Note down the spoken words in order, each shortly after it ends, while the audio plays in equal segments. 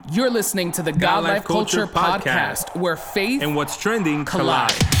You're listening to the God Life Culture Podcast, where faith and what's trending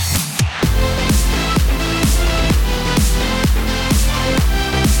collide.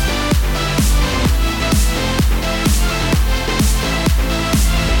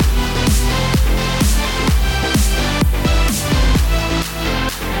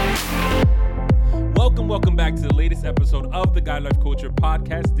 Welcome back to the latest episode of the God Life Culture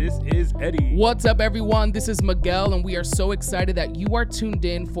Podcast. This is Eddie. What's up, everyone? This is Miguel, and we are so excited that you are tuned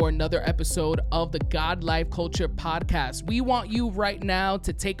in for another episode of the God Life Culture Podcast. We want you right now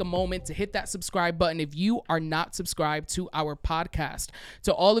to take a moment to hit that subscribe button if you are not subscribed to our podcast.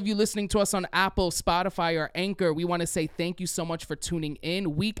 To all of you listening to us on Apple, Spotify, or Anchor, we want to say thank you so much for tuning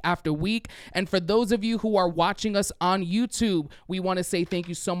in week after week. And for those of you who are watching us on YouTube, we want to say thank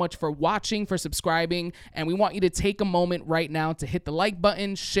you so much for watching, for subscribing. And we want you to take a moment right now to hit the like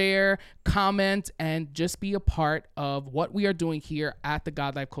button, share, comment, and just be a part of what we are doing here at the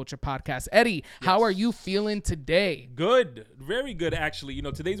God Life Culture Podcast. Eddie, how are you feeling today? Good. Very good, actually. You know,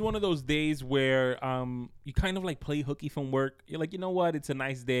 today's one of those days where you kind of like play hooky from work. You're like, you know what? It's a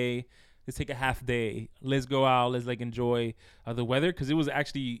nice day. Let's take a half day. Let's go out. Let's like enjoy the weather, because it was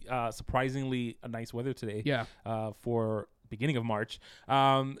actually surprisingly a nice weather today. Yeah. For beginning of March.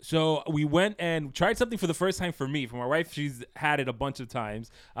 So we went and tried something for the first time for me. For my wife, she's had it a bunch of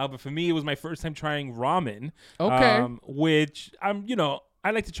times. But for me, it was my first time trying ramen. Okay. Which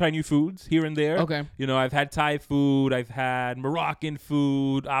I like to try new foods here and there. Okay. You know, I've had Thai food. I've had Moroccan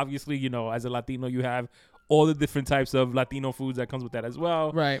food. Obviously, you know, as a Latino, you have all the different types of Latino foods that comes with that as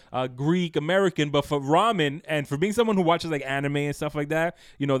well. Right. Greek, American. But for ramen, and for being someone who watches like anime and stuff like that,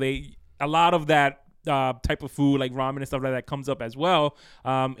 you know, a lot of that type of food like ramen and stuff like that comes up as well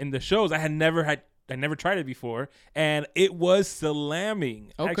in the shows. I never tried it before, and it was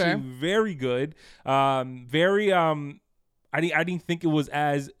slamming. Okay. Actually very good. I didn't think it was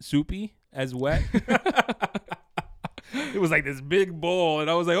as soupy, as wet. It was like this big bowl, and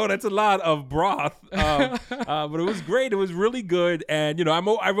I was like, oh, that's a lot of broth. But it was great. It was really good. And, you know,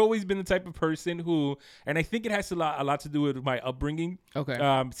 I've always been the type of person who, and I think it has a lot to do with my upbringing.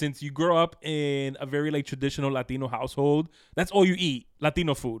 Okay. Since you grow up in a very like traditional Latino household, that's all you eat,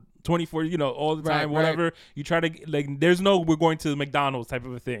 Latino food. 24, you know, all the time, Right, whatever. right. You try to, like, there's no, we're going to McDonald's type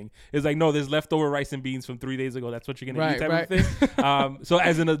of a thing. It's like, no, there's leftover rice and beans from 3 days ago. That's what you're going to eat type of thing. So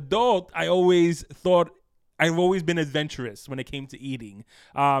as an adult, I've always been adventurous when it came to eating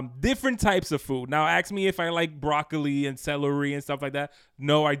different types of food. Now, ask me if I like broccoli and celery and stuff like that.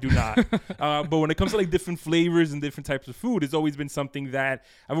 No, I do not. But when it comes to like different flavors and different types of food, it's always been something that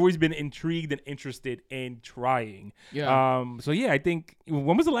I've always been intrigued and interested in trying. Yeah. So yeah, I think,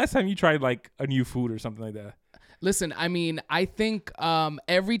 when was the last time you tried like a new food or something like that? Listen, I mean, I think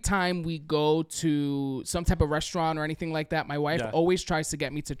every time we go to some type of restaurant or anything like that, my wife always tries to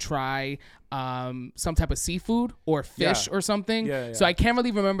get me to try some type of seafood or fish or something. Yeah. So I can't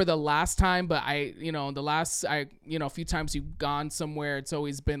really remember the last time, but a few times you've gone somewhere, it's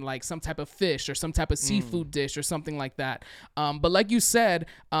always been like some type of fish or some type of seafood dish or something like that. But like you said,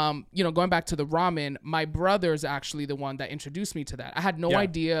 going back to the ramen, my brother's actually the one that introduced me to that. I had no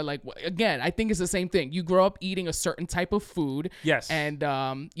idea. Like, again, I think it's the same thing. You grow up eating a certain type of food. Yes. And,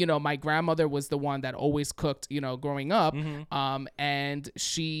 my grandmother was the one that always cooked, growing up. Mm-hmm. And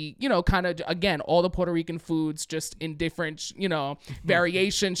she, kind of, again, all the Puerto Rican foods just in different,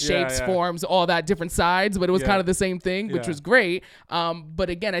 variation, shapes, forms, all that different sides, but it was kind of the same thing, which was great. But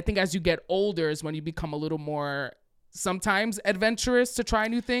again, I think as you get older is when you become a little more sometimes adventurous to try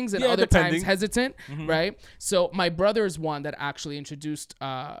new things and other times hesitant, right? So my brother is one that actually introduced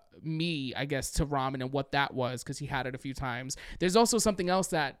me, I guess, to ramen and what that was, because he had it a few times. There's also something else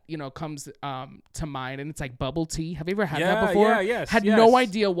that, comes to mind, and it's like bubble tea. Have you ever had that before? Had no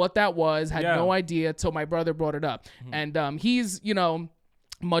idea what that was, had no idea till my brother brought it up. And he's,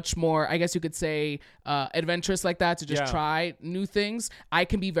 much more, I guess you could say, adventurous like that, to just try new things. I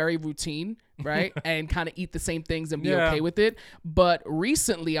can be very routine, right? And kind of eat the same things and be okay with it. But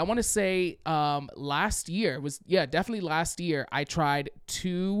recently, I want to say last year, I tried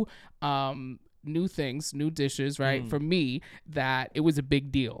two new dishes, right? For me, that it was a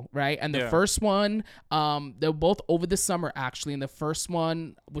big deal, right? And the first one, they're both over the summer actually, and the first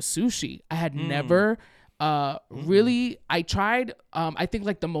one was sushi. I had never Really, I tried, I think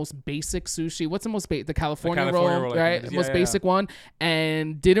like the most basic sushi. What's the most basic? The California roll, right? The most basic one.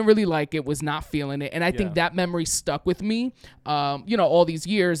 And didn't really like it, was not feeling it. And I think that memory stuck with me, all these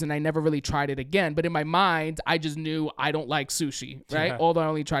years, and I never really tried it again. But in my mind, I just knew I don't like sushi, right? Although I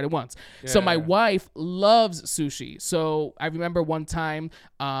only tried it once. So my wife loves sushi. So I remember one time,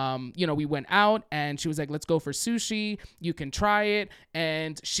 we went out and she was like, let's go for sushi. You can try it.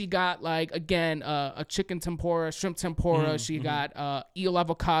 And she got like, again, a chicken tempura, shrimp tempura. She got eel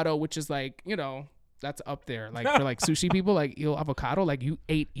avocado, which is like, that's up there, like for like sushi people, like eel avocado, like you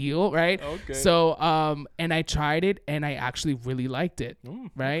ate eel, right? Okay. So and I tried it and I actually really liked it,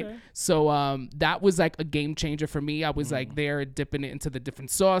 right? Okay. So that was like a game changer for me. I was like there dipping it into the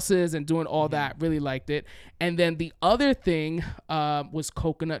different sauces and doing all that. Really liked it. And then the other thing was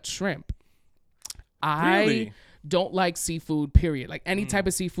coconut shrimp. I don't like seafood, period. Like any type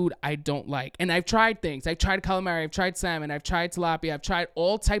of seafood, I don't like. And I've tried things. I've tried calamari, I've tried salmon, I've tried tilapia, I've tried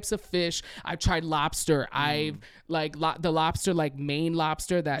all types of fish. I've tried lobster. I've like the lobster, like Maine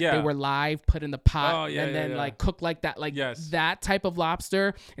lobster that they were live, put in the pot and then like cooked like that, like that type of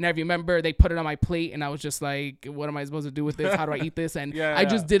lobster. And I remember they put it on my plate and I was just like, what am I supposed to do with this? How do I eat this? And I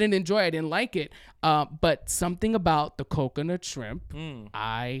just didn't enjoy it. I didn't like it. But something about the coconut shrimp,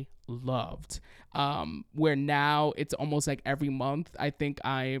 I loved. Where now it's almost like every month I think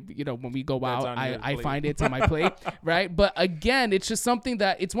when we go out I find it's on my plate. Right, but again, it's just something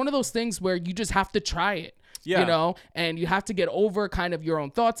that it's one of those things where you just have to try it. And you have to get over kind of your own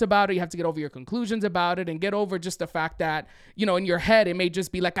thoughts about it. You have to get over your conclusions about it and get over just the fact that, in your head, it may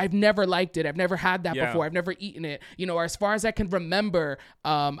just be like, I've never liked it. I've never had that before. I've never eaten it, or as far as I can remember,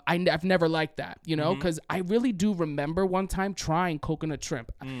 I've never liked that, because I really do remember one time trying coconut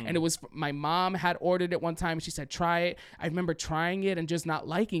shrimp and it was, my mom had ordered it one time and she said, try it. I remember trying it and just not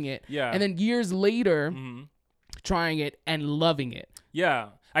liking it. And then years later, trying it and loving it.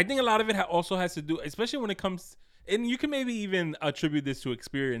 I think a lot of it also has to do, especially when it comes, and you can maybe even attribute this to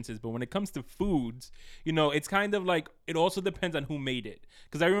experiences, but when it comes to foods, it's kind of like, it also depends on who made it.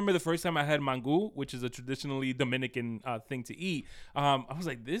 Because I remember the first time I had mango, which is a traditionally Dominican thing to eat, I was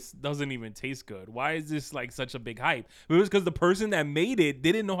like, this doesn't even taste good. Why is this like such a big hype? But it was because the person that made it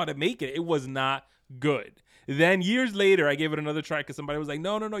didn't know how to make it. It was not good. Then years later, I gave it another try because somebody was like,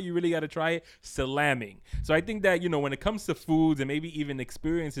 no, you really got to try it. Salamming. So I think that, when it comes to foods and maybe even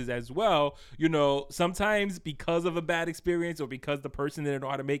experiences as well, sometimes because of a bad experience or because the person didn't know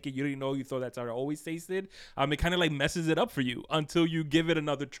how to make it, you didn't know, you thought that's how it always tasted. It kind of like messes it up for you until you give it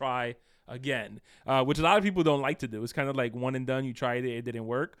another try again, which a lot of people don't like to do. It's kind of like one and done. You tried it didn't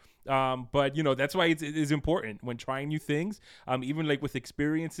work. But that's why it is important when trying new things, even like with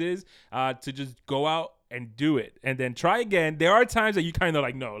experiences, to just go out and do it and then try again. There are times that you kind of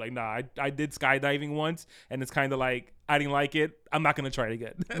like, no, like, nah, I did skydiving once and it's kind of like, I didn't like it. I'm not going to try it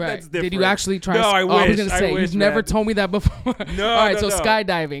again. Right. That's different. Did you actually try? No, I wish. I was going to say, you've never told me that before. No, all right, so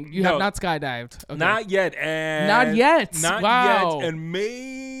skydiving. You have not skydived. Okay. Not yet. And not yet? Not yet. And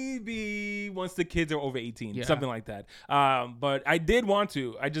maybe once the kids are over 18, something like that. But I did want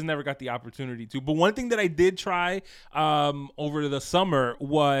to. I just never got the opportunity to. But one thing that I did try over the summer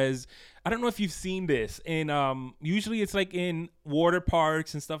was, I don't know if you've seen this, and usually it's like in water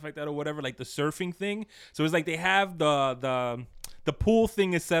parks and stuff like that or whatever, like the surfing thing. So it's like they have the pool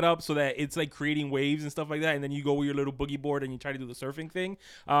thing is set up so that it's like creating waves and stuff like that, and then you go with your little boogie board and you try to do the surfing thing.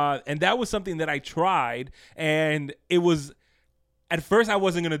 And that was something that I tried, and it was, at first I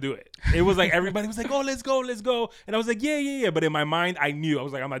wasn't going to do it. It was like everybody was like, oh, let's go. And I was like, yeah. But in my mind, I knew. I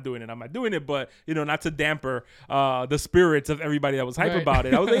was like, I'm not doing it. But, not to damper the spirits of everybody that was hype about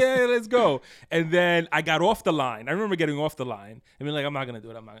it. I was like, yeah, let's go. And then I got off the line. I remember getting off the line and being like, I'm not going to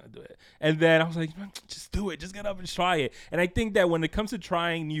do it. And then I was like, just do it. Just get up and try it. And I think that when it comes to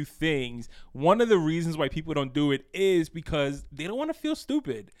trying new things, one of the reasons why people don't do it is because they don't want to feel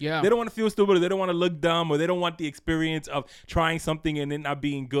stupid. Yeah. They don't want to feel stupid, or they don't want to look dumb, or they don't want the experience of trying something and it not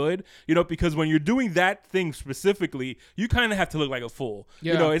being good, because when you're doing that thing specifically, you kind of have to look like a fool.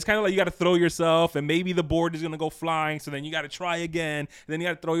 It's kind of like you got to throw yourself, and maybe the board is going to go flying, so then you got to try again, and then you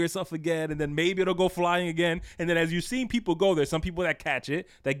got to throw yourself again, and then maybe it'll go flying again. And then as you've seen people go, there's some people that catch it,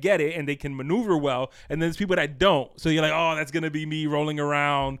 that get it, and they can maneuver well, and then there's people that don't. So you're like, oh, that's going to be me rolling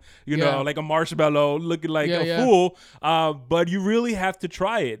around, like a marshmallow, looking like a fool. But you really have to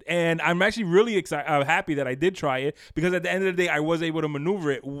try it. And I'm actually really excited, happy that I did try it, because at the end of the day, I was able to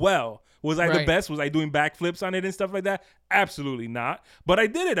maneuver it well. Was I the best? Was I doing backflips on it and stuff like that? Absolutely not. But I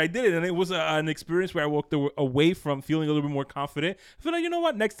did it. And it was an experience where I walked away from feeling a little bit more confident. I feel like, you know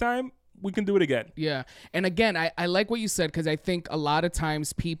what? Next time we can do it again. Yeah. And again, I like what you said, because I think a lot of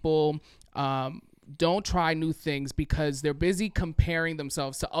times people don't try new things because they're busy comparing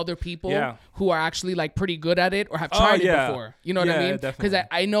themselves to other people who are actually like pretty good at it or have tried it before. You know what I mean? Because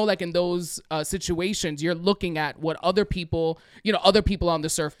I know like in those situations, you're looking at what other people, other people on the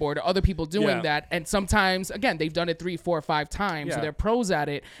surfboard or other people doing that. And sometimes, again, they've done it 3, 4, 5 times. So they're pros at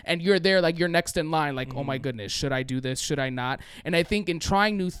it. And you're there like you're next in line. Like, oh my goodness, should I do this? Should I not? And I think in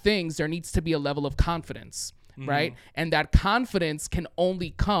trying new things, there needs to be a level of confidence. Right. And that confidence can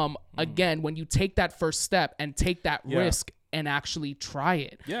only come again when you take that first step and take that risk and actually try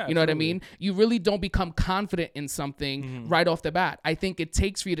it. You know what I mean? You really don't become confident in something right off the bat. I think it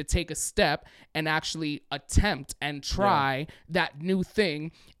takes for you to take a step and actually attempt and try that new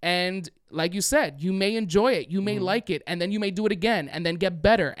thing. And like you said, you may enjoy it, you may like it, and then you may do it again and then get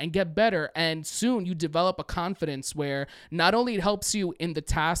better. And soon you develop a confidence where not only it helps you in the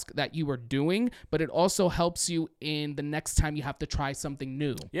task that you are doing, but it also helps you in the next time you have to try something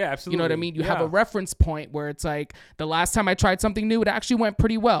new. Yeah, absolutely. You know what I mean? You have a reference point where it's like the last time I tried something new, it actually went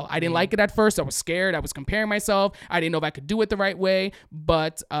pretty well. I didn't like it at first. I was scared. I was comparing myself. I didn't know if I could do it the right way,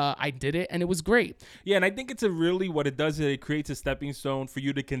 but I did it and it was great. Yeah, and I think it's what it does is it creates a stepping stone for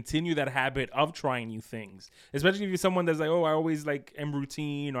you to continue that habit of trying new things, especially if you're someone that's like, oh, I always like am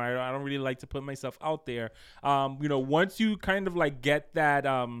routine, or I don't really like to put myself out there. Once you kind of like get that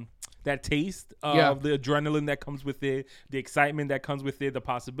that taste of the adrenaline that comes with it, the excitement that comes with it, the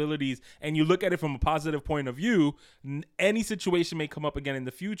possibilities, and you look at it from a positive point of view, any situation may come up again in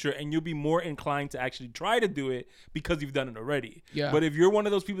the future and you'll be more inclined to actually try to do it because you've done it already. But if you're one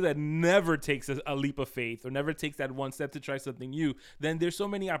of those people that never takes a leap of faith or never takes that one step to try something new, then there's so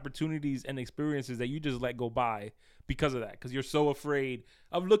many opportunities and experiences that you just let go by because of that, because you're so afraid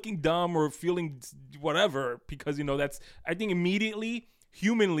of looking dumb or feeling whatever, because that's, I think, immediately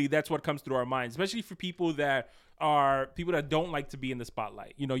humanly, that's what comes through our minds, especially for people that don't like to be in the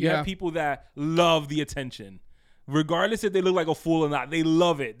spotlight. You have people that love the attention. Regardless if they look like a fool or not, they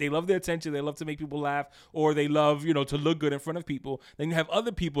love it. They love the attention. They love to make people laugh, or they love, to look good in front of people. Then you have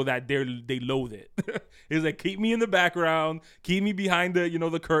other people that they loathe it. It's like, keep me in the background, keep me behind the,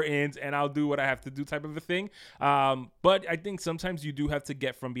 the curtains, and I'll do what I have to do type of a thing. But I think sometimes you do have to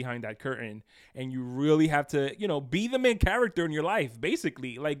get from behind that curtain, and you really have to, be the main character in your life,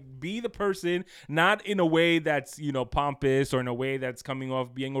 basically. Like, be the person, not in a way that's, pompous, or in a way that's coming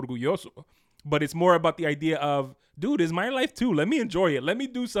off being orgulloso. But it's more about the idea of, dude, it's my life too. Let me enjoy it. Let me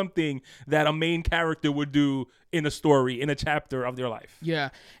do something that a main character would do in a story, in a chapter of their life. Yeah,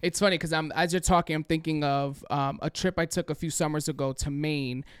 it's funny because as you're talking, I'm thinking of a trip I took a few summers ago to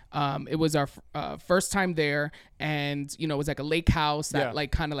Maine. It was our first time there, and it was like a lake house, that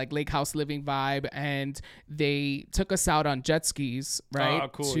like kind of like lake house living vibe, and they took us out on jet skis,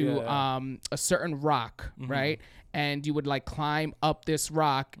 right, to a certain rock, right. And you would like climb up this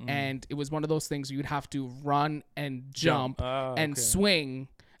rock, and it was one of those things where you'd have to run and jump and swing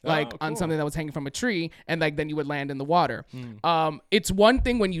on something that was hanging from a tree, and like then you would land in the water. It's one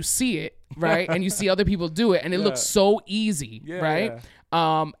thing when you see it, right, and you see other people do it, and it looks so easy, right,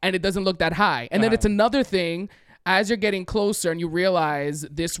 and it doesn't look that high. And then it's another thing as you're getting closer and you realize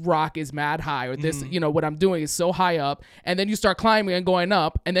this rock is mad high, or this, what I'm doing is so high up, and then you start climbing and going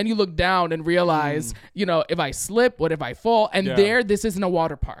up, and then you look down and realize, if I slip, what if I fall? And this isn't a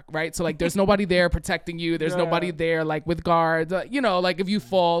water park, right? So like there's nobody there protecting you. There's nobody there like with guards, like if you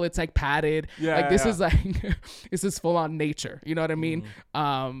fall, it's like padded. This is like, this is full on nature. You know what I mean?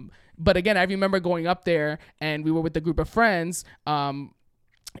 But again, I remember going up there and we were with a group of friends,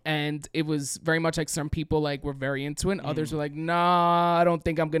 and it was very much like some people like were very into it. Others were like, nah, I don't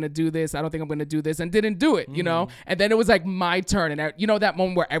think I'm going to do this. I don't think I'm going to do this. And didn't do it, And then it was like my turn. And that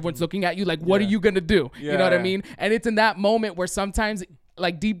moment where everyone's looking at you like, what are you going to do? You know what I mean? And it's in that moment where sometimes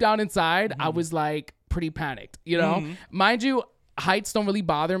like deep down inside, I was like pretty panicked, Mind you, heights don't really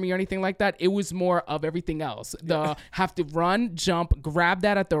bother me or anything like that. It was more of everything else. Have to run, jump, grab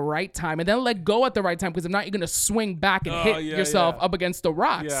that at the right time, and then let go at the right time, because if not, you're going to swing back and hit yourself up against the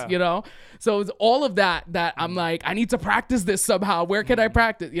rocks, So it's all of that I'm like, I need to practice this somehow. Where can I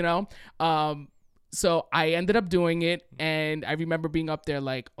practice, So I ended up doing it, and I remember being up there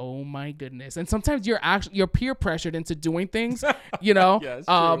like, oh my goodness. And sometimes you're peer pressured into doing things,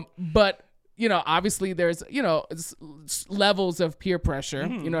 but obviously there's, levels of peer pressure,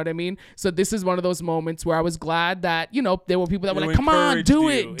 you know what I mean? So this is one of those moments where I was glad that, there were people that were like, come on, do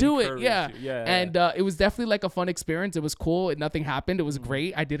it. Yeah. And it was definitely like a fun experience. It was cool. Nothing happened. It was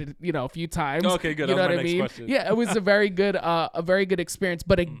great. I did it, a few times. Okay, good. You know what I mean? Question. Yeah, it was a very good experience.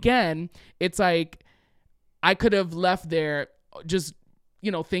 But again, it's like, I could have left there just,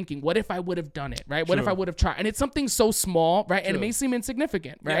 thinking, what if I would have done it, right? What if I would have tried? And it's something so small, right? And it may seem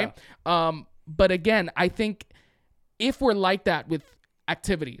insignificant, right? But again, I think if we're like that with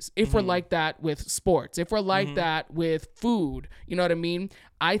activities, if we're like that with sports, if we're like that with food, you know what I mean?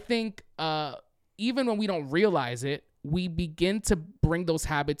 I think even when we don't realize it, we begin to bring those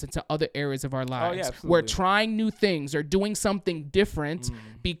habits into other areas of our lives where trying new things or doing something different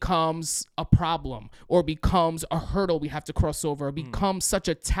becomes a problem or becomes a hurdle we have to cross over or becomes such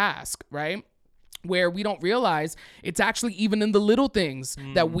a task, right? Where we don't realize it's actually even in the little things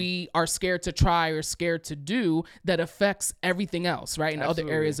that we are scared to try or scared to do that affects everything else, right? In other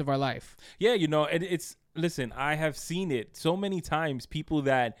areas of our life. Yeah, you know, and listen, I have seen it so many times, people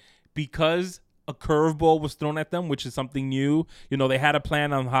that because a curveball was thrown at them, which is something new. You know, they had a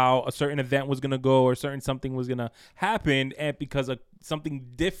plan on how a certain event was going to go or something was going to happen, and because something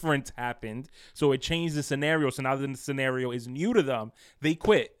different happened, so it changed the scenario. So now the scenario is new to them. They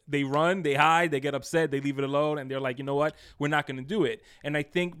quit. They run, they hide, they get upset, they leave it alone, and they're like, you know what? We're not going to do it. And I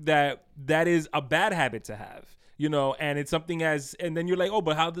think that is a bad habit to have. You know, and it's something and then you're like, oh,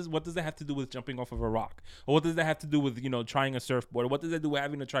 but what does that have to do with jumping off of a rock? Or what does that have to do with, you know, trying a surfboard? Or what does that do with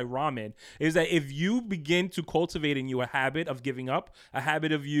having to try ramen? Is that if you begin to cultivate in you a habit of giving up, a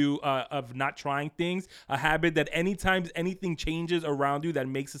habit of you, of not trying things, a habit that anytime anything changes around you that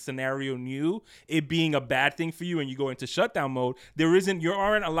makes a scenario new, it being a bad thing for you and you go into shutdown mode, you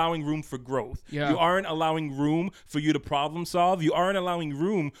aren't allowing room for growth. Yeah. You aren't allowing room for you to problem solve. You aren't allowing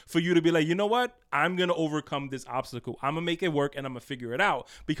room for you to be like, you know what? I'm going to overcome this obstacle. I'm going to make it work and I'm going to figure it out,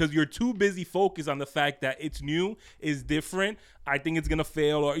 because you're too busy focused on the fact that it's new, it's different, I think it's going to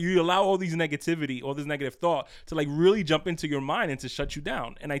fail, or you allow all these negativity, all this negative thought to like really jump into your mind and to shut you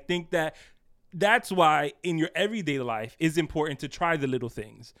down. And I think that's why in your everyday life it's important to try the little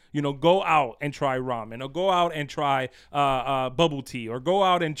things. You know, go out and try ramen, or go out and try bubble tea, or go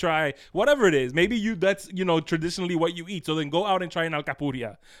out and try whatever it is. Maybe that's, you know, traditionally what you eat. So then go out and try an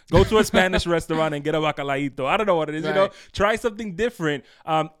alcapurria. Go to a Spanish restaurant and get a bacalaito. I don't know what it is. Right. You know, try something different.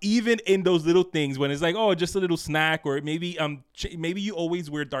 Even in those little things when it's like, oh, just a little snack, or maybe you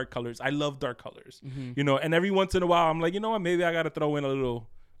always wear dark colors. I love dark colors. You know, and every once in a while I'm like, you know what? Maybe I got to throw in a little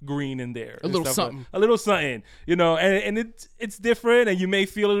green in there, a little something, you know, and it's different, and you may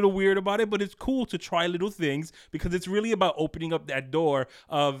feel a little weird about it, but it's cool to try little things, because it's really about opening up that door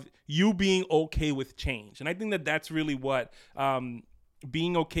of you being okay with change. And I think that's really what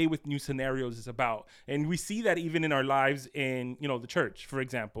being okay with new scenarios is about. And we see that even in our lives in, you know, the church, for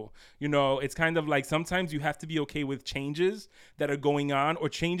example. You know, it's kind of like sometimes you have to be okay with changes that are going on, or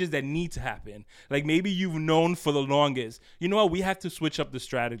changes that need to happen. Like maybe you've known for the longest, you know what, we have to switch up the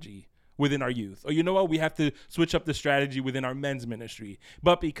strategy within our youth, or you know what, we have to switch up the strategy within our men's ministry.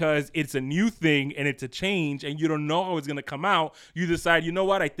 But because it's a new thing and it's a change and you don't know how it's going to come out, you decide, you know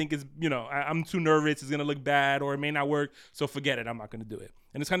what, I think it's, you know, I'm too nervous, it's going to look bad, or it may not work, so forget it, I'm not going to do it.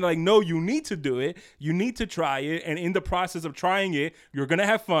 And it's kind of like, no, you need to do it. You need to try it. And in the process of trying it, you're going to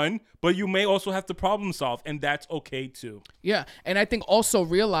have fun, but you may also have to problem solve. And that's okay too. Yeah. And I think also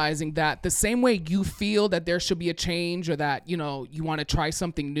realizing that the same way you feel that there should be a change, or that, you know, you want to try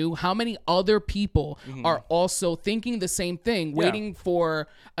something new, how many other people are also thinking the same thing, waiting for,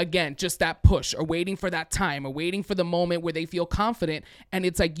 again, just that push, or waiting for that time, or waiting for the moment where they feel confident. And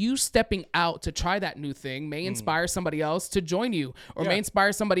it's like you stepping out to try that new thing may inspire somebody else to join you, or may inspire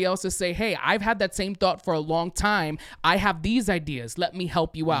somebody else to say, hey, I've had that same thought for a long time. I have these ideas. Let me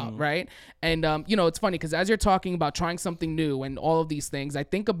help you out. Right. And, you know, it's funny because as you're talking about trying something new and all of these things, I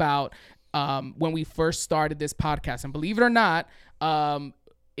think about when we first started this podcast, and believe it or not,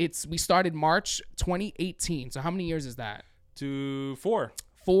 we started March 2018. So how many years is that?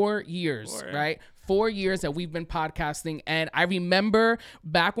 4 years, right? 4 years that we've been podcasting. And I remember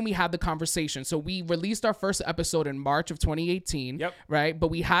back when we had the conversation. So we released our first episode in March of 2018, right? But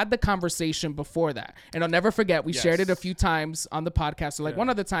we had the conversation before that. And I'll never forget, we shared it a few times on the podcast. So like one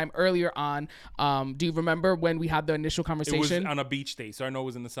other time earlier on, do you remember when we had the initial conversation? It was on a beach day. So I know it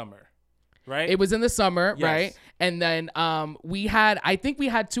was in the summer. Right? It was in the summer, right? And then I think we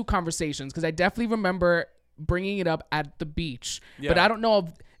had two conversations, because I definitely remember bringing it up at the beach. But I don't know if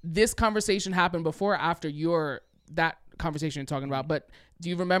this conversation happened before or after that conversation you're talking about. But do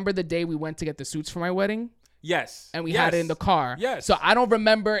you remember the day we went to get the suits for my wedding? Yes. And we had it in the car. Yes. So I don't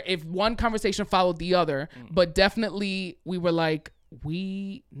remember if one conversation followed the other, but definitely we were like,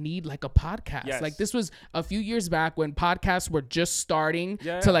 we need like a podcast. Yes. Like this was a few years back when podcasts were just starting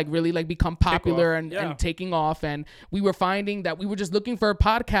to like really like become popular and taking off. And we were finding that we were just looking for a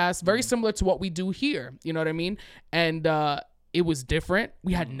podcast very similar to what we do here. You know what I mean? And, it was different.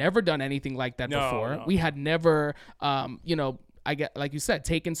 We had never done anything like that before. No. We had never, you know, I get, like you said,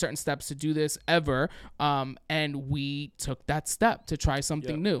 taken certain steps to do this ever. And we took that step to try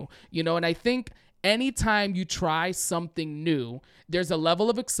something new, you know, and I think anytime you try something new, there's a level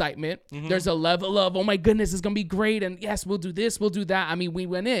of excitement. There's a level of, oh my goodness, it's going to be great. And yes, we'll do this, we'll do that. I mean, we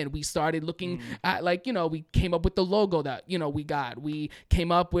went in, we started looking at, like, you know, we came up with the logo that, you know, we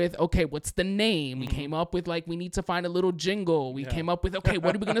came up with, okay, what's the name? We came up with, like, we need to find a little jingle. We came up with, okay,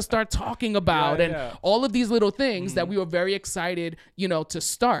 what are we going to start talking about? And all of these little things that we were very excited, you know, to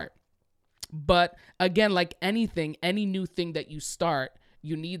start. But again, like anything, any new thing that you start,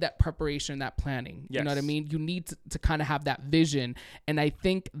 you need that preparation, that planning. You know what I mean? You need to kind of have that vision. And I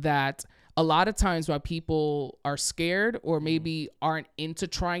think that a lot of times why people are scared or maybe aren't into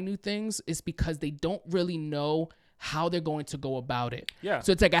trying new things is because they don't really know how they're going to go about it.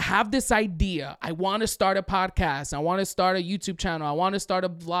 So it's like, I have this idea. I want to start a podcast. I want to start a YouTube channel. I want to start a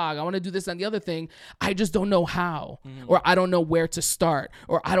vlog. I want to do this and the other thing. I just don't know how, or I don't know where to start,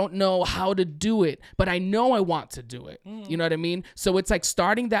 or I don't know how to do it, but I know I want to do it. You know what I mean? So it's like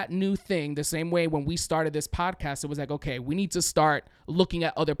starting that new thing the same way when we started this podcast, it was like, okay, we need to start looking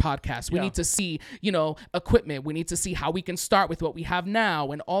at other podcasts. We need to see, you know, equipment. We need to see how we can start with what we have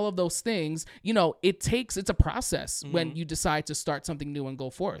now and all of those things. You know, it's a process when you decide to start something new and go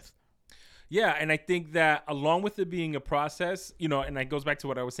forth. Yeah, and I think that along with it being a process, you know, and that goes back to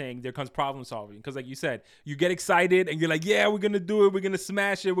what I was saying, there comes problem solving. Because like you said, you get excited and you're like, yeah, we're going to do it. We're going to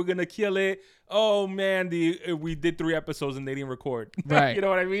smash it. We're going to kill it. Oh, man, we did 3 episodes and they didn't record. Right. You know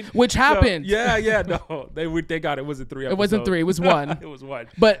what I mean? Which happened. So, no. They got it. It wasn't 3 episodes. It wasn't 3. It was 1. It was 1.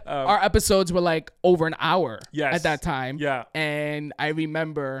 But our episodes were like over an hour at that time. Yeah. And I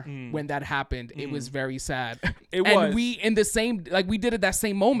remember when that happened, it was very sad. It and was. We in the same, like we did it that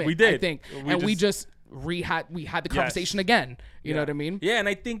same moment. We did. I think. We just had the conversation again. You know what I mean? Yeah, and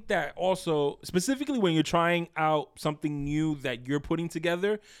I think that also, specifically when you're trying out something new that you're putting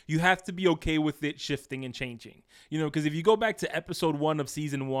together, you have to be okay with it shifting and changing. You know, because if you go back to episode 1 of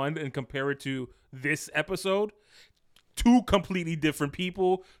season 1 and compare it to this episode, 2 completely different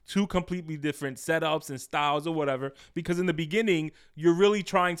people, 2 completely different setups and styles or whatever, because in the beginning you're really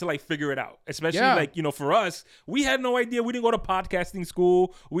trying to like figure it out, especially like, you know, for us, we had no idea. We didn't go to podcasting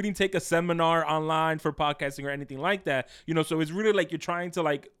school. We didn't take a seminar online for podcasting or anything like that, you know, so it's really like you're trying to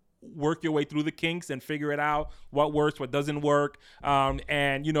like work your way through the kinks and figure it out, what works, what doesn't work.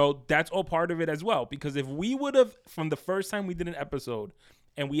 And you know, that's all part of it as well, because if we would have, from the first time we did an episode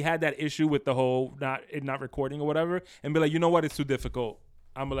and we had that issue with the whole not recording or whatever, and be like, you know what, it's too difficult,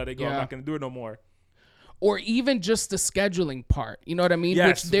 I'm gonna let it go. I'm not gonna do it no more. Or even just the scheduling part, you know what I mean?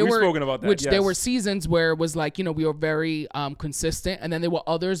 Yes, we've spoken about that. Which there were seasons where it was like, you know, we were very consistent, and then there were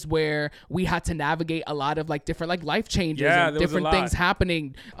others where we had to navigate a lot of like different like life changes and different things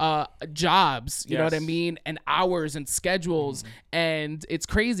happening, jobs, you know what I mean, and hours and schedules, and it's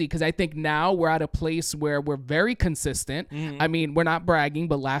crazy because I think now we're at a place where we're very consistent. I mean, we're not bragging,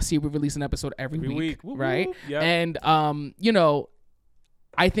 but last year we released an episode every week. Right? Yep. And you know,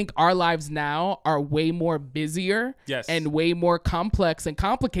 I think our lives now are way more busier and way more complex and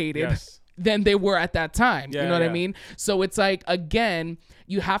complicated than they were at that time. You know what I mean? So it's like, again,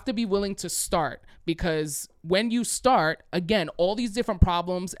 you have to be willing to start, because when you start, again, all these different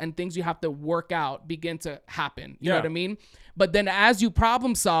problems and things you have to work out begin to happen. You know what I mean? But then as you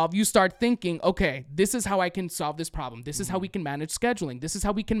problem solve, you start thinking, okay, this is how I can solve this problem. This is how we can manage scheduling. This is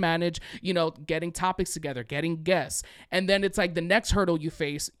how we can manage, you know, getting topics together, getting guests. And then it's like the next hurdle you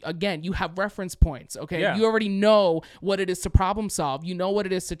face, again, you have reference points, okay? You already know what it is to problem solve. You know what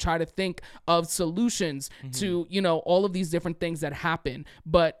it is to try to think of solutions to, you know, all of these different things that happen.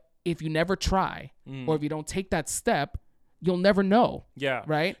 But if you never try or if you don't take that step, you'll never know. Yeah.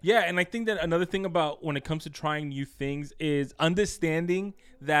 Right? Yeah. And I think that another thing about when it comes to trying new things is understanding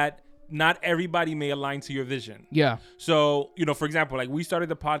that not everybody may align to your vision. Yeah. So, you know, for example, like we started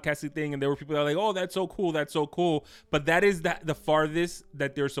the podcasting thing and there were people that were like, oh, that's so cool. That's so cool. But that is the farthest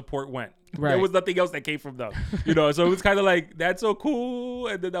that their support went. Right. There was nothing else that came from them, you know? So it was kind of like, that's so cool.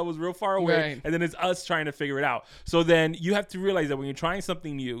 And then that was real far away. Right. And then it's us trying to figure it out. So then you have to realize that when you're trying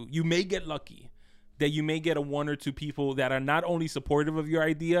something new, you may get lucky. That you may get 1 or 2 people that are not only supportive of your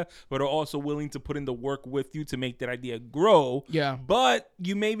idea, but are also willing to put in the work with you to make that idea grow. Yeah. But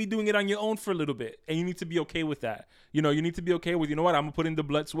you may be doing it on your own for a little bit, and you need to be okay with that. You know, you need to be okay with, you know what, I'm going to put in the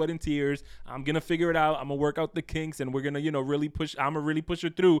blood, sweat, and tears. I'm going to figure it out. I'm going to work out the kinks, and we're going to, you know, really push. I'm going to really push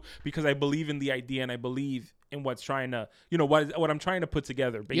it through because I believe in the idea and I believe in what's trying to, you know, what I'm trying to put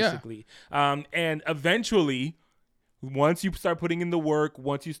together, basically. Yeah. And eventually, once you start putting in the work,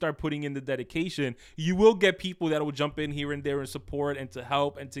 once you start putting in the dedication, you will get people that will jump in here and there and support and to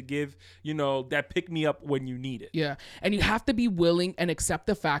help and to give, that pick me up when you need it. Yeah. And you have to be willing and accept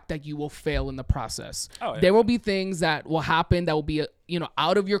the fact that you will fail in the process. Oh, yeah. There will be things that will happen that will be,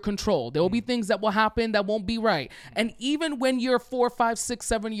 out of your control. There will be things that will happen that won't be right. And even when you're 4, 5, 6,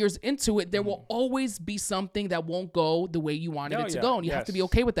 7 years into it, there will always be something that won't go the way you wanted it to go. And you have to be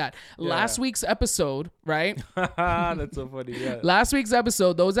okay with that. Yeah. Last week's episode, right? That's so funny. Yeah. Last week's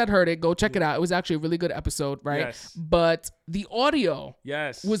episode, those that heard it, go check it out. It was actually a really good episode, right? Yes. But the audio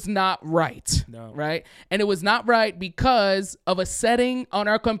was not right. No. Right? And it was not right because of a setting on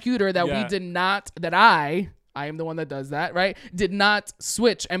our computer that we did not, that I am the one that does that, right? Did not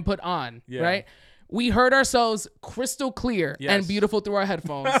switch and put on, right? We heard ourselves crystal clear and beautiful through our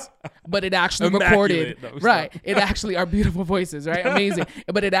headphones, but it actually recorded, right? It actually, our beautiful voices, right? Amazing.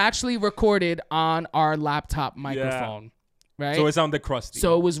 But it actually recorded on our laptop microphone. Right? So it sounded crusty.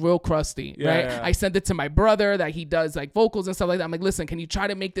 So it was real crusty, right? Yeah. I sent it to my brother that he does like vocals and stuff like that. I'm like, listen, can you try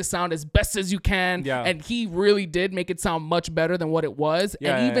to make this sound as best as you can? Yeah. And he really did make it sound much better than what it was.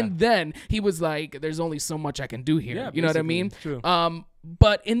 Yeah, and even then, he was like, there's only so much I can do here. Yeah, you know what I mean? True.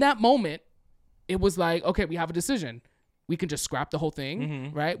 But in that moment, it was like, okay, we have a decision. We can just scrap the whole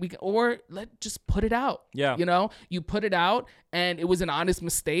thing, right? Or just put it out. Yeah. You put it out and it was an honest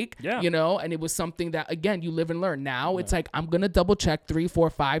mistake, and it was something that, again, you live and learn. Now it's like, I'm going to double check 3, 4,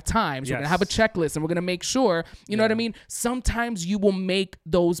 5 times. We're going to have a checklist and we're going to make sure, you know what I mean? Sometimes you will make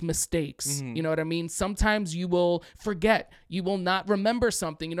those mistakes. You know what I mean? Sometimes you will forget. You will not remember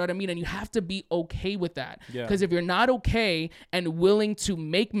something, you know what I mean? And you have to be okay with that. Because if you're not okay and willing to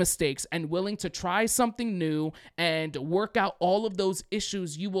make mistakes and willing to try something new and work out all of those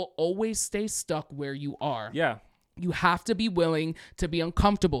issues, you will always stay stuck where you are. Yeah. You have to be willing to be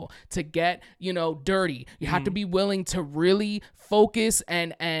uncomfortable, to get, dirty. You have to be willing to really focus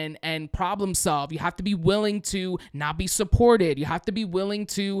and problem solve. You have to be willing to not be supported. You have to be willing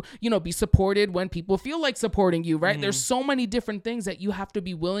to, be supported when people feel like supporting you, right? There's so many different things that you have to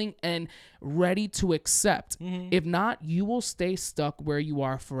be willing and ready to accept. If not, you will stay stuck where you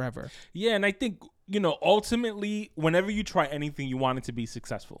are forever. Yeah, and I think ultimately, whenever you try anything, you want it to be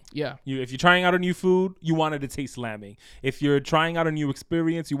successful. Yeah. If you're trying out a new food, you want it to taste slamming. If you're trying out a new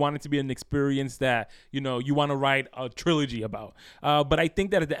experience, you want it to be an experience that, you want to write a trilogy about. But I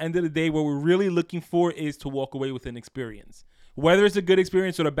think that at the end of the day, what we're really looking for is to walk away with an experience. Whether it's a good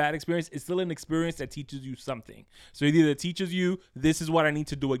experience or a bad experience, it's still an experience that teaches you something. So it either teaches you, this is what I need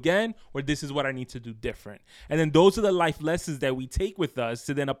to do again, or this is what I need to do different. And then those are the life lessons that we take with us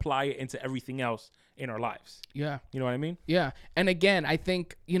to then apply it into everything else in our lives. Yeah. You know what I mean? Yeah. And again, I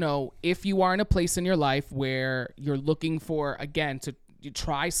think, if you are in a place in your life where you're looking for, again, to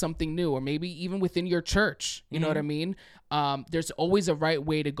try something new, or maybe even within your church, you know what I mean? There's always a right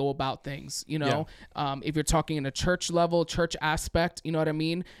way to go about things, if you're talking in a church level, church aspect, you know what I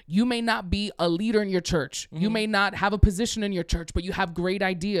mean? You may not be a leader in your church. You may not have a position in your church, but you have great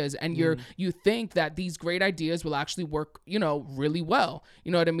ideas and you think that these great ideas will actually work, really well.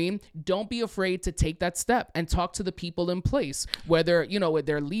 You know what I mean? Don't be afraid to take that step and talk to the people in place, whether,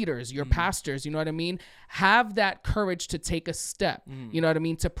 they're leaders, your pastors, you know what I mean? Have that courage to take a step, you know what I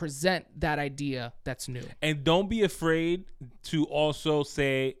mean? To present that idea that's new. And don't be afraid to also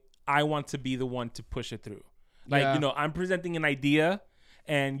say, I want to be the one to push it through. Like, I'm presenting an idea,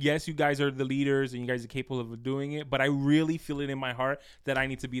 and yes, you guys are the leaders and you guys are capable of doing it, but I really feel it in my heart that I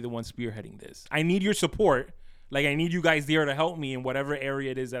need to be the one spearheading this. I need your support. Like, I need you guys there to help me in whatever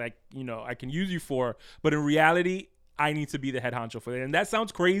area it is that I can use you for. But in reality, I need to be the head honcho for it. And that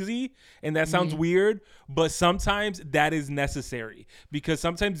sounds crazy and that sounds weird, but sometimes that is necessary, because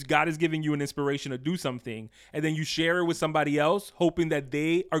sometimes God is giving you an inspiration to do something and then you share it with somebody else, hoping that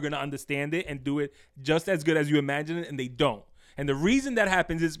they are going to understand it and do it just as good as you imagine it, and they don't. And the reason that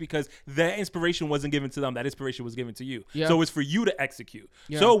happens is because that inspiration wasn't given to them. That inspiration was given to you. Yeah. So it's for you to execute.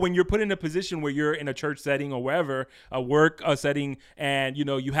 Yeah. So when you're put in a position where you're in a church setting or wherever, a work setting, and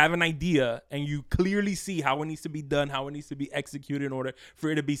you have an idea and you clearly see how it needs to be done, how it needs to be executed in order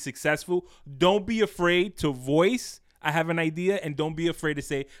for it to be successful, don't be afraid to voice, I have an idea, and don't be afraid to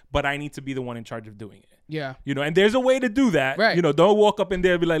say, but I need to be the one in charge of doing it. Yeah. And there's a way to do that. Right. Don't walk up in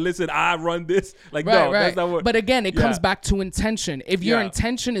there and be like, listen, I run this. Like, right, no, right. That's not what. But again, it comes back to intention. If your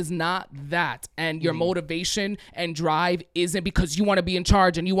intention is not that, and your motivation and drive isn't because you want to be in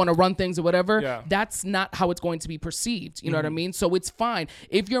charge and you want to run things or whatever, that's not how it's going to be perceived. You know what I mean? So it's fine.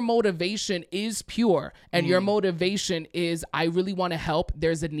 If your motivation is pure and your motivation is, I really want to help,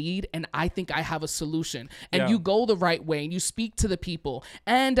 there's a need, and I think I have a solution. And you go the right way and you speak to the people.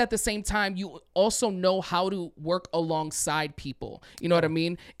 And at the same time, you also know know how to work alongside people. You know what I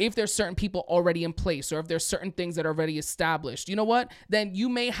mean? If there's certain people already in place, or if there's certain things that are already established, you know what? Then you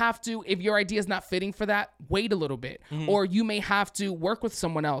may have to, if your idea is not fitting for that, wait a little bit. Or you may have to work with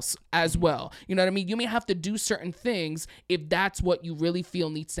someone else as well. You know what I mean? You may have to do certain things if that's what you really feel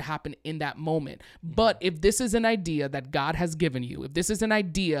needs to happen in that moment. But if this is an idea that God has given you, if this is an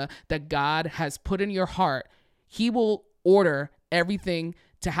idea that God has put in your heart, he will order everything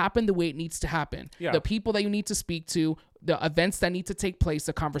to happen the way it needs to happen. The people that you need to speak to, the events that need to take place,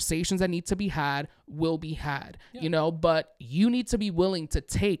 the conversations that need to be had will be had, you know, but you need to be willing to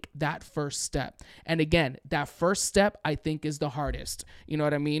take that first step. And again, that first step, I think, is the hardest. You know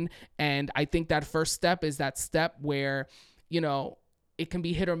what I mean? And I think that first step is that step where, you know, it can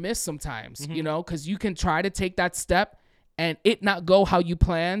be hit or miss sometimes, you know, because you can try to take that step and it not go how you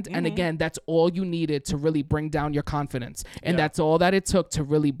planned. And again, that's all you needed to really bring down your confidence. And that's all that it took to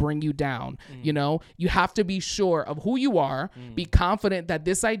really bring you down. You know, you have to be sure of who you are, be confident that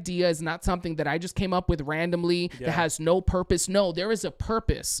this idea is not something that I just came up with randomly that has no purpose. No, there is a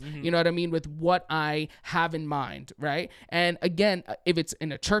purpose, you know what I mean, with what I have in mind, right? And again, if it's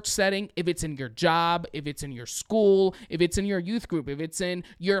in a church setting, if it's in your job, if it's in your school, if it's in your youth group, if it's in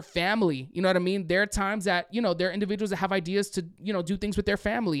your family, you know what I mean? There are times that, you know, there are individuals that have ideas to, you know, do things with their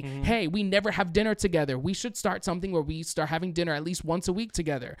family. Hey, we never have dinner together. We should start something where we start having dinner at least once a week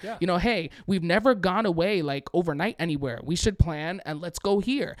together. You know, hey, we've never gone away like overnight anywhere. We should plan and let's go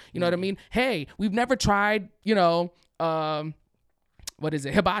here. You know what I mean? Hey, we've never tried, you know, what is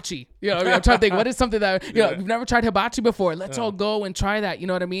it? Hibachi. You know, I'm trying to think, what is something that, you know, we've never tried hibachi before. Let's all go and try that. You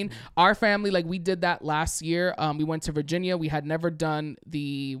know what I mean? Our family, like, we did that last year. We went to Virginia. We had never done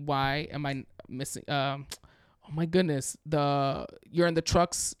the, why am I missing? Oh my goodness, you're in the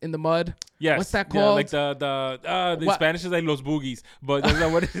trucks in the mud. Yes. What's that called? Like the Spanish is like los boogies, but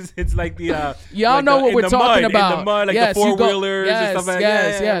what is it? It's like the y'all like know what we're talking mud, about. In the mud, like the four-wheelers and stuff like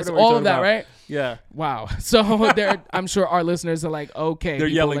that. Yes, all of that, right? Yeah. Wow. So I'm sure our listeners are like, okay. They're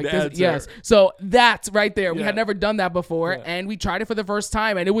yelling like the this. answer. Yes. So that's right there. We had never done that before, and we tried it for the first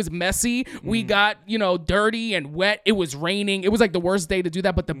time, and it was messy. We got, you know, dirty and wet. It was raining. It was like the worst day to do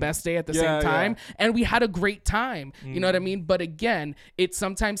that, but the best day at the same time. And we had a great time. You know what I mean? But again, it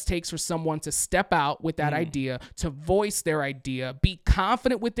sometimes takes for someone to step out with that idea, to voice their idea, be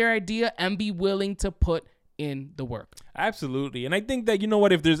confident with their idea, and be willing to put in the work. Absolutely. And I think that, you know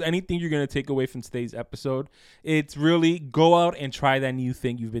what, if there's anything you're going to take away from today's episode, it's really go out and try that new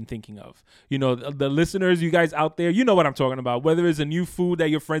thing you've been thinking of. You know, the listeners, you guys out there, you know what I'm talking about. Whether it's a new food that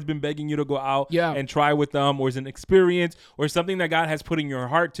your friend's been begging you to go out and try with them, or it's an experience, or something that God has put in your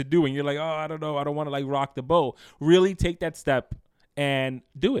heart to do, and you're like, oh, I don't know, I don't want to like rock the boat. Really take that step and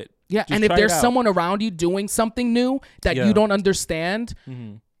do it. Yeah. Just and if there's someone around you doing something new that you don't understand,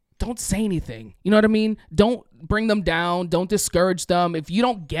 don't say anything. You know what I mean? Don't bring them down. Don't discourage them. If you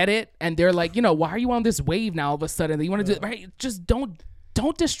don't get it and they're like, you know, why are you on this wave now all of a sudden that you want to do it, right? Just don't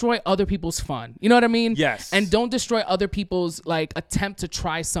destroy other people's fun. You know what I mean? Yes. And don't destroy other people's like attempt to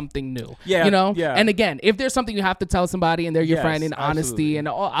try something new. Yeah. You know? Yeah. And again, if there's something you have to tell somebody and they're your friend in honesty and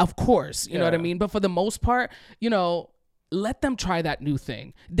all, of course, you know what I mean? But for the most part, you know, let them try that new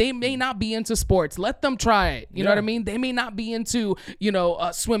thing. They may not be into sports. Let them try it. You know what I mean? They may not be into, you know,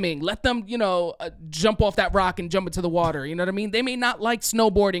 swimming. Let them, you know, jump off that rock and jump into the water. You know what I mean? They may not like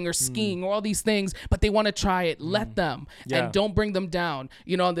snowboarding or skiing or all these things, but they want to try it. Let them. And don't bring them down.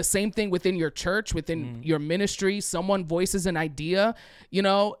 You know, the same thing within your church, within your ministry. Someone voices an idea. You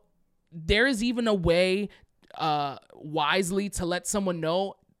know, there is even a way wisely to let someone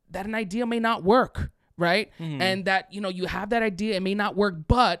know that an idea may not work. Right. And that, you know, you have that idea, it may not work,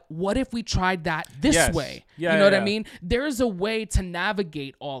 but what if we tried that this way? You know what I mean? There's a way to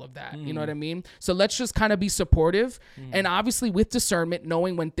navigate all of that. You know what I mean? So let's just kind of be supportive and obviously with discernment,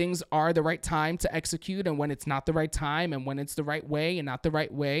 knowing when things are the right time to execute and when it's not the right time and when it's the right way and not the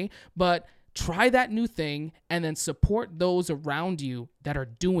right way. But try that new thing and then support those around you that are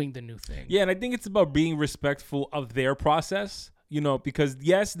doing the new thing. Yeah. And I think it's about being respectful of their process. You know, because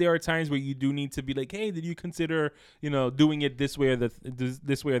yes, there are times where you do need to be like, hey, did you consider, you know, doing it this way or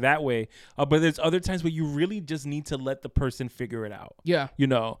this way or that way? But there's other times where you really just need to let the person figure it out. Yeah. You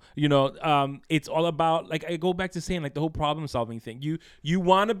know, it's all about, like, I go back to saying, like, the whole problem solving thing. You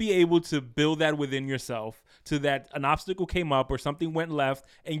want to be able to build that within yourself to that an obstacle came up or something went left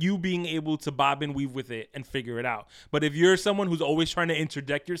and you being able to bob and weave with it and figure it out. But if you're someone who's always trying to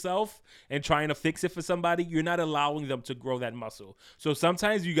interject yourself and trying to fix it for somebody, you're not allowing them to grow that muscle. So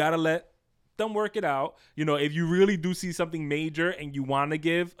sometimes you got to let them work it out. You know, if you really do see something major and you want to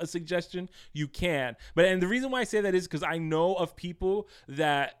give a suggestion, you can. And the reason why I say that is because I know of people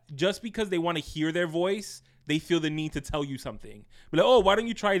that just because they want to hear their voice, they feel the need to tell you something. Be like, oh, why don't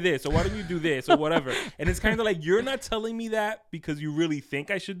you try this? Or why don't you do this? Or whatever. And it's kind of like, you're not telling me that because you really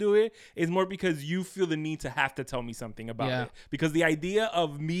think I should do it. It's more because you feel the need to have to tell me something about it. Because the idea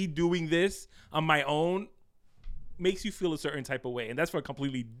of me doing this on my own makes you feel a certain type of way, and that's for a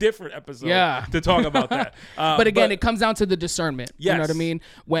completely different episode to talk about that. But again, it comes down to the discernment. You know what I mean?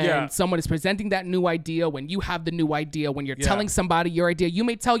 When someone is presenting that new idea, when you have the new idea, when you're telling somebody your idea, you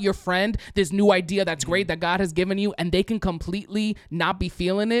may tell your friend this new idea that's great that God has given you, and they can completely not be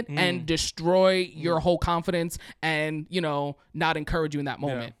feeling it and destroy your whole confidence and, you know, not encourage you in that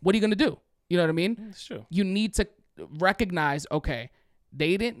moment. What are you going to do? You know what I mean? It's true. You need to recognize, okay,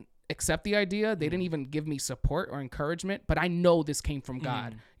 they didn't accept the idea. They didn't even give me support or encouragement, but I know this came from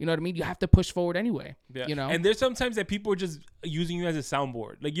God. You know what I mean? You have to push forward anyway. You know? And there's sometimes that people are just using you as a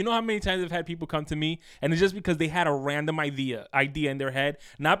soundboard. Like, you know how many times I've had people come to me and it's just because they had a random idea in their head,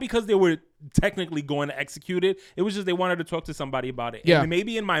 not because they were technically going to execute it. It was just they wanted to talk to somebody about it. And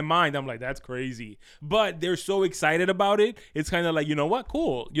maybe in my mind, I'm like, that's crazy. But they're so excited about it. It's kind of like, you know what?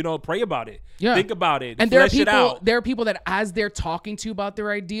 Cool. You know, pray about it. Think about it. And there are people that as they're talking to you about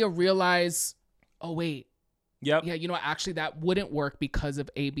their idea realize, oh, wait. Yeah, you know, actually that wouldn't work because of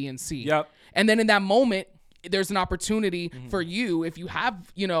A, B, and C. And then in that moment, there's an opportunity for you, if you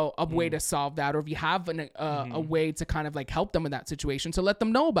have, you know, a way to solve that, or if you have a way to kind of like help them in that situation, to let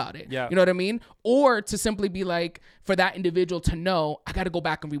them know about it. You know what I mean? Or to simply be like, for that individual to know, I got to go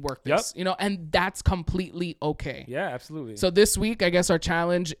back and rework this, you know, and that's completely okay. Yeah, absolutely. So this week, I guess our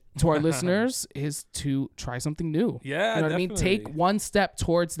challenge to our listeners is to try something new. Yeah, you know what definitely. I mean? Take one step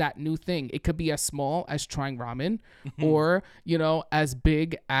towards that new thing. It could be as small as trying ramen or, you know, as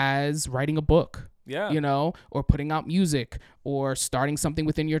big as writing a book. You know, or putting out music, or starting something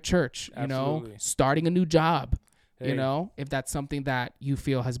within your church, you know, starting a new job, you know, if that's something that you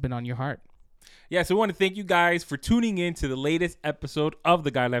feel has been on your heart. Yeah, so we want to thank you guys for tuning in to the latest episode of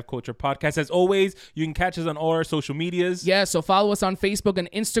the God Life Culture Podcast. As always, you can catch us on all our social medias. Yeah, so follow us on Facebook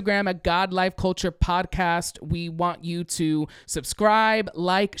and Instagram at God Life Culture Podcast. We want you to subscribe,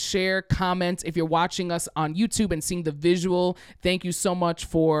 like, share, comment. If you're watching us on YouTube and seeing the visual, thank you so much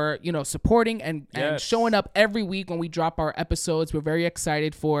for, you know, supporting and showing up every week when we drop our episodes. We're very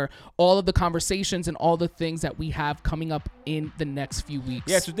excited for all of the conversations and all the things that we have coming up in the next few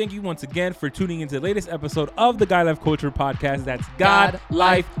weeks. Yeah, so thank you once again for tuning into the latest episode of the God Life Culture Podcast. That's God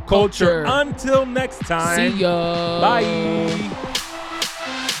Life Culture. Until next time. See ya. Bye.